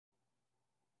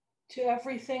To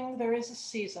everything there is a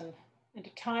season, and a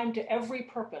time to every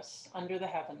purpose under the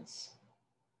heavens.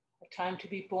 A time to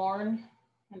be born,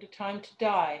 and a time to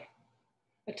die.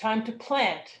 A time to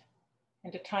plant,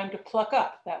 and a time to pluck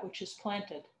up that which is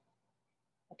planted.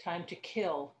 A time to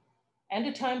kill, and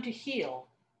a time to heal.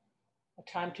 A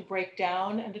time to break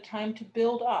down, and a time to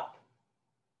build up.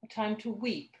 A time to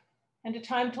weep, and a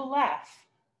time to laugh.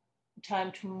 A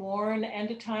time to mourn,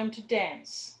 and a time to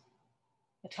dance.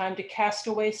 A time to cast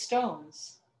away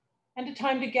stones, and a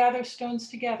time to gather stones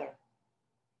together.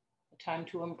 A time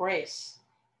to embrace,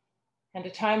 and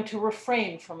a time to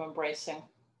refrain from embracing.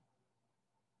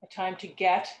 A time to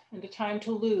get, and a time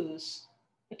to lose.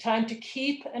 A time to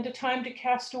keep, and a time to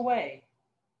cast away.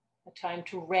 A time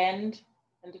to rend,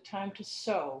 and a time to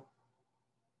sow.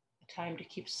 A time to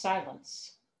keep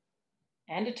silence,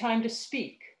 and a time to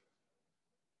speak.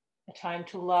 A time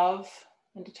to love,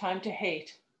 and a time to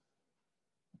hate.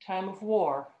 A time of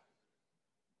war,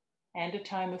 and a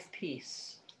time of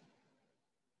peace.